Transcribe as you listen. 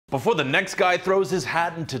Before the next guy throws his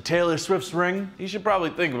hat into Taylor Swift's ring, he should probably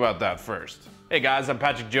think about that first. Hey guys, I'm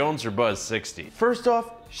Patrick Jones for Buzz60. First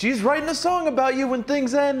off, she's writing a song about you when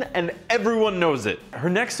things end, and everyone knows it. Her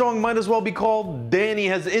next song might as well be called Danny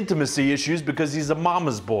Has Intimacy Issues Because He's a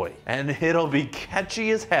Mama's Boy. And it'll be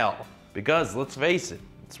catchy as hell. Because, let's face it,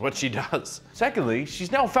 it's what she does. Secondly,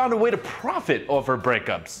 she's now found a way to profit off her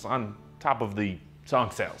breakups, on top of the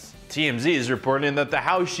song sales. TMZ is reporting that the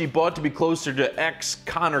house she bought to be closer to ex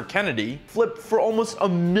Conor Kennedy flipped for almost $1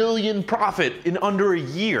 million profit in under a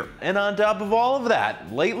year. And on top of all of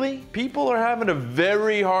that, lately, people are having a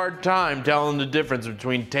very hard time telling the difference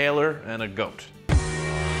between Taylor and a goat.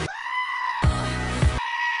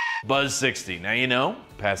 Buzz60, now you know,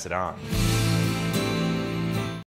 pass it on.